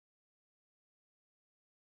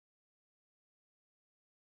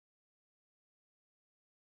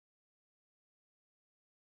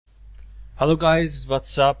Hello guys,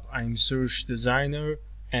 what's up? I'm Search Designer,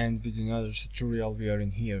 and with another tutorial we are in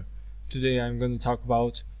here. Today I'm going to talk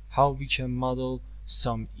about how we can model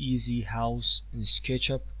some easy house in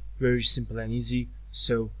SketchUp. Very simple and easy.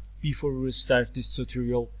 So before we start this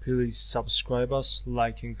tutorial, please subscribe us,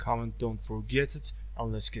 like and comment, don't forget it,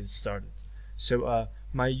 and let's get started. So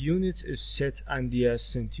my unit is set on the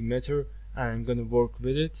centimeter and I'm going to work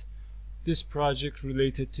with it. This project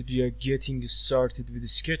related to the getting started with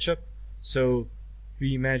SketchUp. So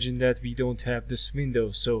we imagine that we don't have this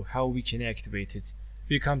window, so how we can activate it?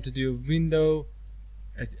 We come to the window,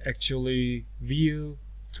 actually view,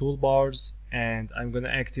 toolbars, and I'm gonna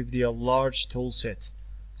activate the large tool set.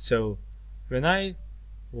 So when I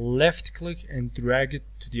left click and drag it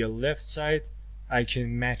to the left side, I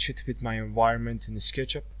can match it with my environment in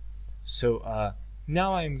SketchUp. So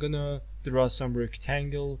now I'm gonna draw some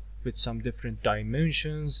rectangle with some different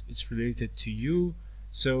dimensions. It's related to you.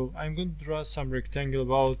 So I'm going to draw some rectangle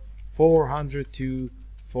about 400 to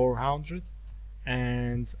 400,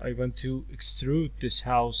 and I want to extrude this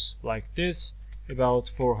house like this, about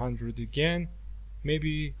 400 again.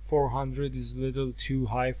 Maybe 400 is a little too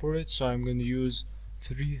high for it, so I'm going to use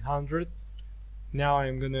 300. Now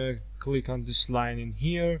I'm going to click on this line in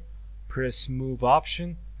here, press move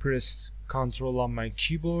option, press Ctrl on my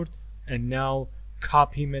keyboard, and now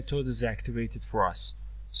copy method is activated for us.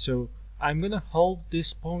 So I'm gonna hold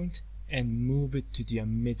this point and move it to the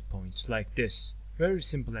midpoint like this. Very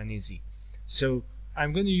simple and easy. So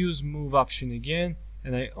I'm gonna use move option again,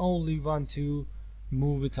 and I only want to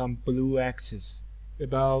move it on blue axis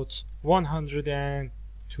about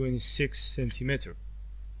 126 centimeter,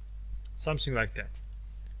 something like that.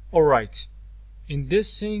 Alright, in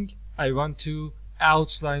this thing I want to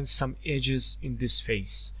outline some edges in this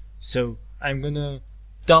face. So I'm gonna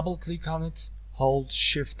double click on it, hold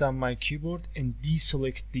shift on my keyboard and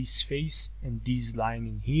deselect this face and this line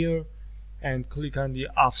in here, and click on the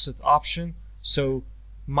offset option. So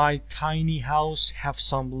my tiny house have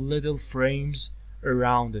some little frames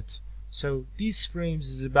around it. So these frames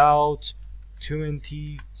is about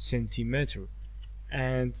 20 centimeter,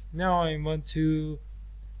 and now I want to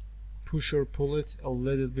push or pull it a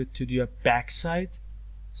little bit to the back side,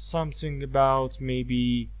 something about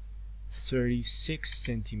maybe 36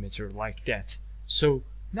 centimeter like that. So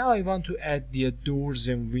now I want to add the doors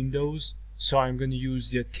and windows, so I'm going to use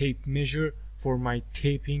the tape measure for my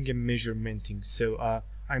taping and measurementing. So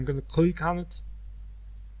I'm going to click on it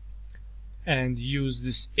and use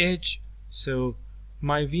this edge. So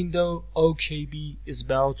my window OKB is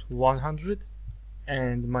about 100,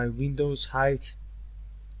 and my window's height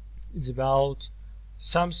is about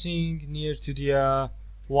something near to the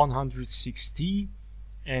 160,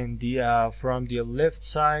 and the from the left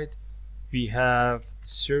side we have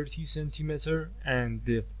 30 centimeter, and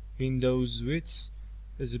the window's width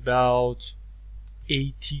is about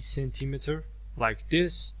 80 centimeter like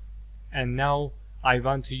this. And now I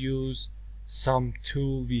want to use some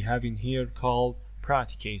tool we have in here called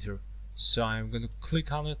Praticator. So I'm going to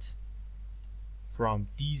click on it from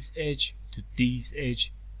this edge to this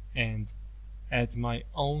edge and add my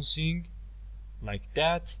own thing like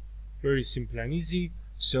that. Very simple and easy.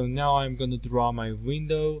 So now I'm going to draw my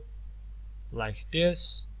window like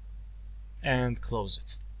this and close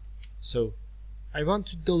it. So I want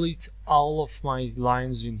to delete all of my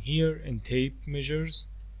lines in here and tape measures.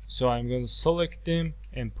 So I'm going to select them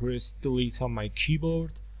and press delete on my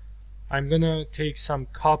keyboard. I'm going to take some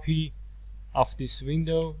copy of this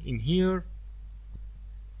window in here.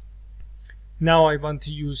 Now I want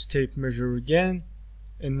to use tape measure again,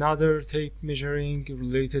 another tape measuring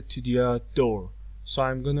related to the door. So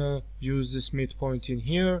I'm gonna use this midpoint in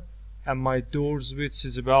here, and my door's width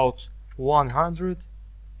is about 100,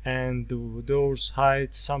 and the door's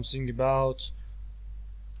height something about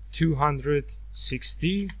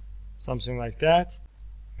 260, something like that.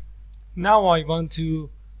 Now I want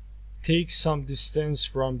to take some distance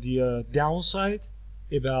from the downside,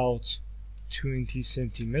 about 20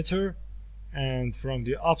 centimeter, and from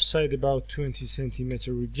the upside about 20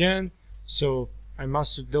 centimeter again. So I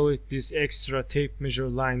must delete this extra tape measure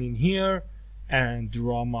line in here and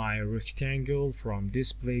draw my rectangle from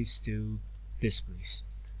this place to this place.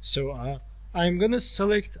 So I'm gonna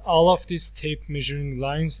select all of these tape measuring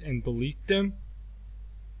lines and delete them.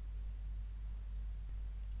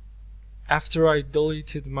 After I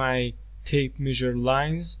deleted my tape measure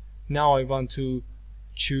lines, now I want to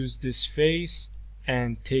choose this face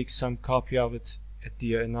and take some copy of it at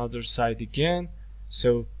the another side again.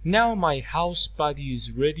 So now my house body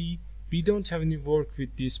is ready. We don't have any work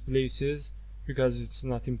with these places because it's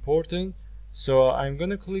not important. So I'm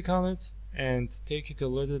gonna click on it and take it a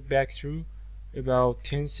little back through about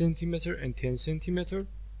 10 centimeter and 10 centimeter.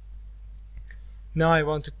 Now I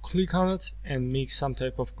want to click on it and make some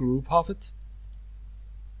type of group of it.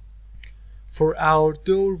 For our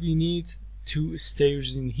door we need 2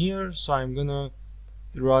 stairs in here, so I'm gonna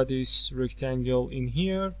draw this rectangle in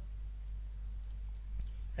here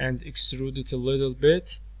and extrude it a little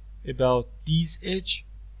bit about this edge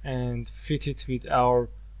and fit it with our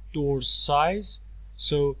door size.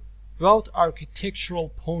 So about architectural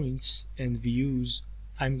points and views,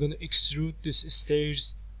 I'm going to extrude this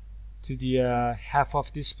stairs to the half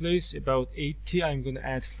of this place, about 80. I'm going to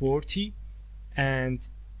add 40 and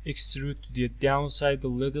extrude to the downside a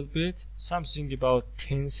little bit, something about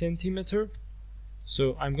 10 centimeter.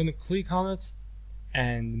 So I'm going to click on it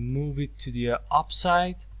and move it to the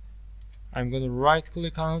upside. I'm going to right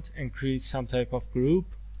click on it and create some type of group.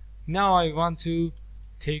 Now I want to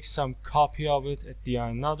take some copy of it at the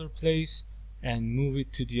another place and move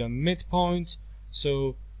it to the midpoint.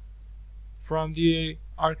 So from the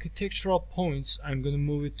architectural points, I'm going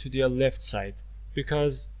to move it to the left side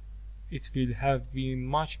because it will have been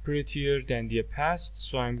much prettier than the past.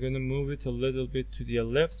 So I'm going to move it a little bit to the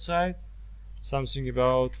left side, something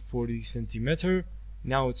about 40 centimeter.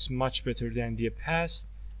 Now it's much better than the past.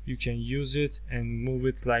 You can use it and move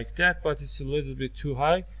it like that, but it's a little bit too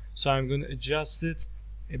high, so I'm going to adjust it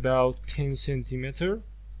about 10 centimeter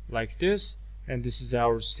like this, and this is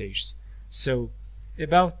our stairs. So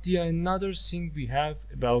about the another thing we have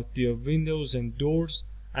about the windows and doors,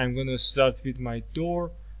 I'm going to start with my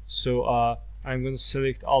door. So I'm going to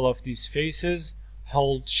select all of these faces,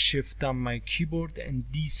 hold shift on my keyboard and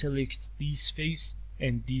deselect this face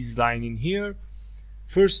and this line in here.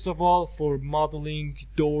 First of all, for modeling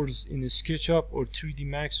doors in SketchUp or 3D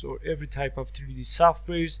Max or every type of 3D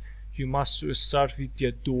softwares, you must start with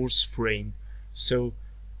the doors frame. So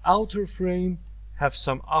outer frame have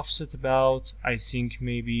some offset about, I think,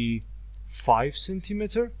 maybe 5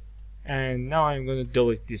 centimeter. And now I'm going to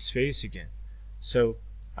delete this face again. So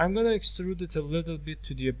I'm going to extrude it a little bit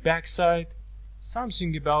to the back side,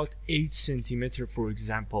 something about 8 centimeter for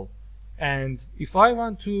example. And if I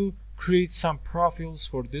want to create some profiles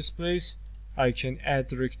for this place, I can add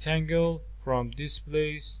the rectangle from this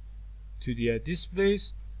place to the this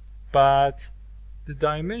place, but the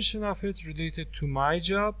dimension of it related to my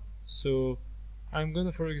job, so I'm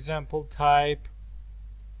gonna for example type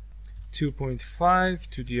 2.5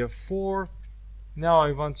 to the 4. Now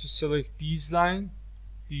I want to select this line,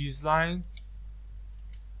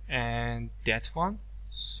 and that one.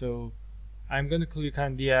 So I'm gonna click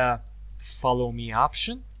on the follow me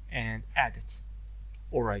option and add it.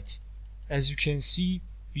 Alright, as you can see,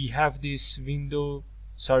 we have this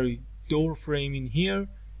door frame in here,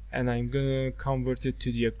 and I'm gonna convert it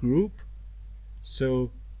to the group.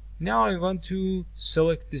 So now I want to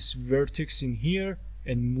select this vertex in here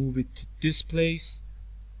and move it to this place.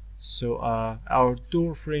 So our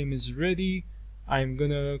door frame is ready. I'm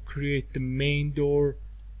gonna create the main door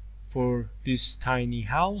for this tiny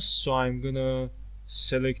house, so I'm gonna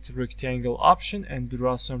select rectangle option and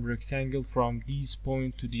draw some rectangle from this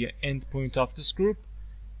point to the end point of this group.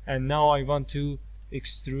 And now I want to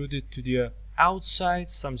extrude it to the outside,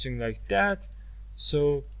 something like that.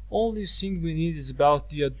 So only thing we need is about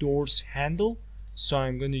the door's handle. So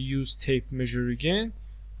I'm going to use tape measure again,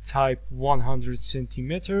 type 100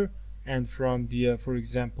 centimeter, and from the for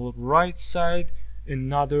example right side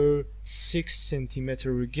another 6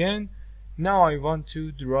 centimeter again. Now I want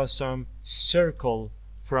to draw some circle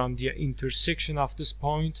from the intersection of this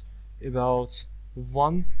point, about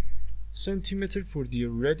 1 centimeter for the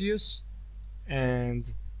radius.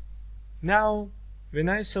 And now when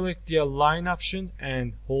I select the line option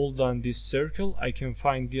and hold on this circle, I can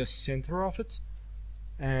find the center of it,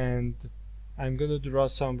 and I'm gonna draw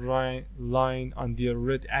some line on the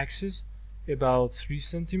red axis about 3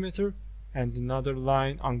 centimeter and another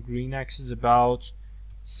line on green axis about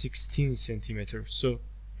 16 centimeter. So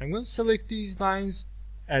I'm going to select these lines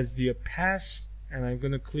as the pass, and I'm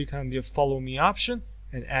going to click on the follow me option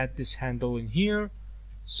and add this handle in here.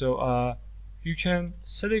 So you can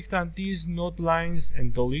select on these node lines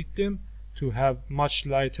and delete them to have much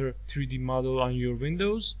lighter 3D model on your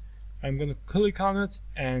windows. I'm going to click on it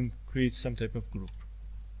and create some type of group.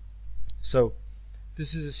 So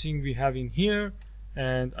this is the thing we have in here,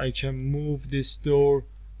 and I can move this door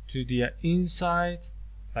to the inside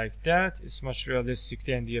like that. It's much realistic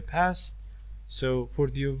than the past. So for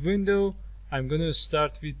the window, I'm gonna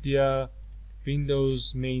start with the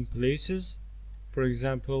Windows main places. For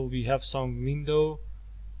example, we have some window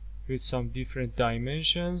with some different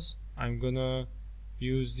dimensions. I'm gonna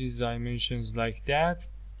use these dimensions like that,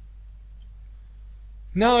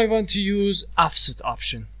 Now I want to use offset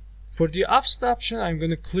option. For the offset option, I'm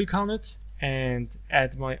going to click on it and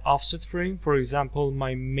add my offset frame. For example,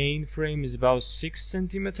 my main frame is about 6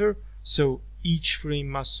 centimeter, so each frame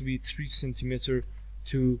must be 3 centimeter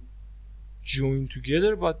to join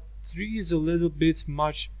together, but 3 is a little bit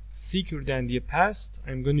much thicker than the past.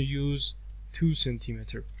 I'm going to use 2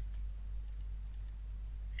 centimeter.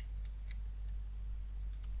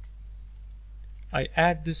 I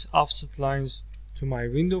add this offset lines to my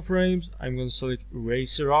window frames. I'm going to select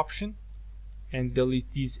eraser option and delete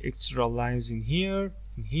these extra lines in here,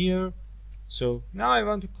 in here. So now I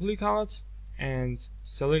want to click on it and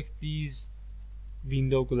select these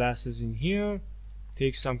window glasses in here,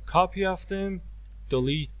 take some copy of them,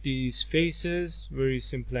 delete these faces, very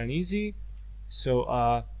simple and easy. So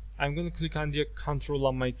I'm going to click on the control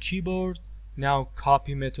on my keyboard. Now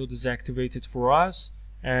copy method is activated for us,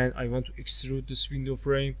 and I want to extrude this window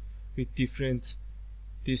frame with different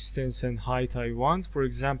distance and height I want. For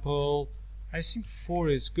example, I think 4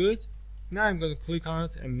 is good. Now I'm going to click on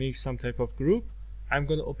it and make some type of group. I'm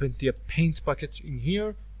going to open the paint bucket in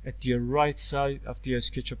here. At the right side of the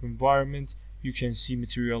SketchUp environment, you can see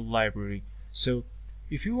material library. So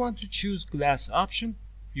if you want to choose glass option,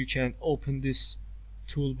 you can open this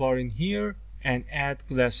toolbar in here and add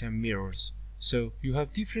glass and mirrors. So you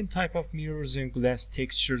have different type of mirrors and glass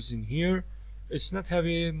textures in here. It's not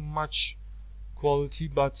having much quality,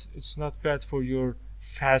 but it's not bad for your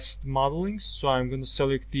fast modeling. So I'm going to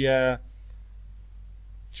select the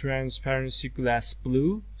transparency glass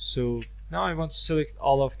blue. So now I want to select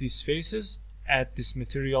all of these faces, add this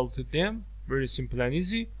material to them, very simple and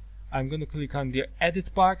easy. I'm going to click on the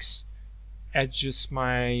edit box, adjust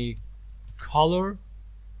my color.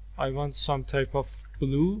 I want some type of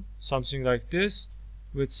blue, something like this,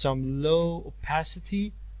 with some low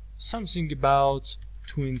opacity, something about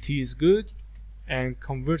 20 is good, and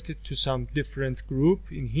convert it to some different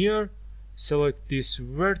group in here. Select this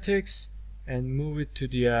vertex and move it to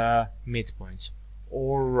the midpoint.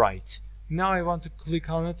 Alright, now I want to click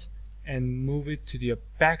on it and move it to the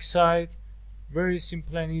back side. Very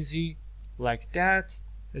simple and easy, like that.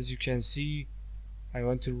 As you can see, I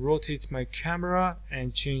want to rotate my camera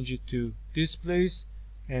and change it to this place,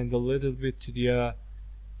 and a little bit to the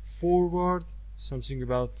forward, something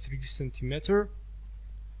about 3 centimeter.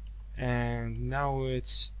 And now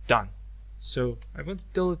it's done. So I want to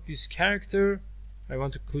delete this character. I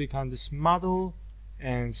want to click on this model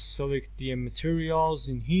and select the materials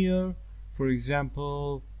in here. For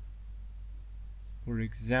example,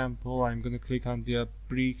 I'm going to click on the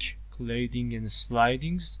brick cladding and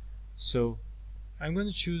slidings. So I'm going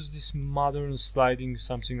to choose this modern sliding,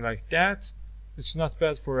 something like that. It's not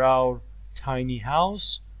bad for our tiny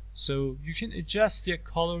house. So you can adjust the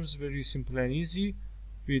colors, very simple and easy,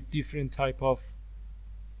 with different type of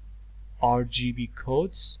RGB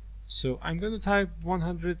codes. So I'm going to type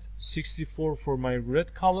 164 for my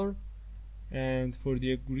red color, and for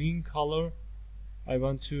the green color I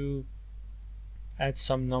want to add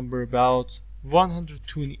some number about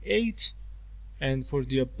 128, and for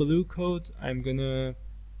the blue code I'm gonna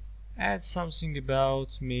add something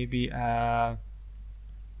about maybe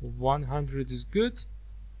 100 is good.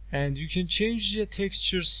 And you can change the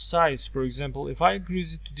texture size. For example, if I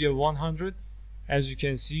increase it to the 100, as you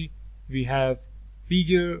can see, we have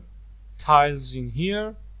bigger tiles in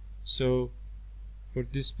here. So for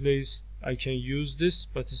this place I can use this,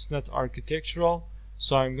 but it's not architectural.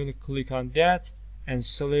 So I'm going to click on that and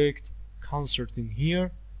select concert in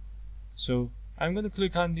here. So I'm going to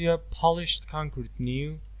click on the polished concrete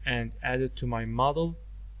new and add it to my model.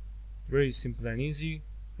 Very simple and easy,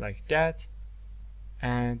 like that.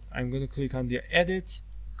 And I'm going to click on the edit,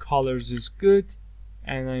 colors is good,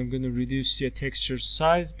 and I'm going to reduce the texture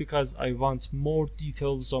size because I want more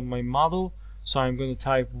details on my model. So I'm going to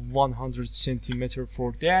type 100 centimeter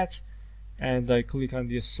for that, and I click on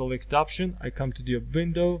the select option. I come to the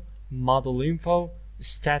window, model info,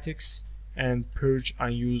 statics, and purge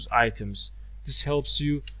unused items. This helps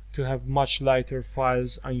you to have much lighter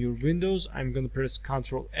files on your windows. I'm going to press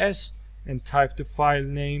Ctrl S and type the file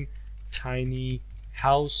name tiny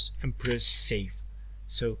house and press save.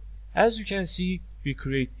 So as you can see, we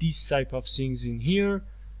create these type of things in here.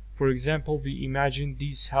 For example, we imagine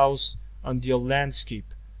this house on the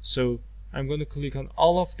landscape. So I'm going to click on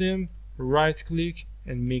all of them, right click,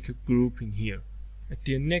 and make a group in here. At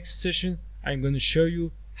the next session, I'm going to show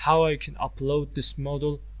you how I can upload this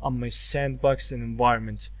model on my sandbox and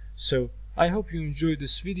environment. So I hope you enjoyed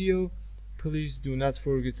this video. Please do not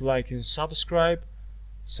forget to like and subscribe.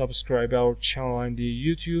 Subscribe our channel on the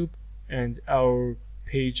YouTube and our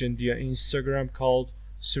page on the Instagram called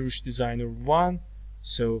Search Designer 1.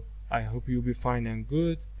 So I hope you'll be fine and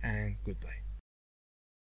good, and goodbye.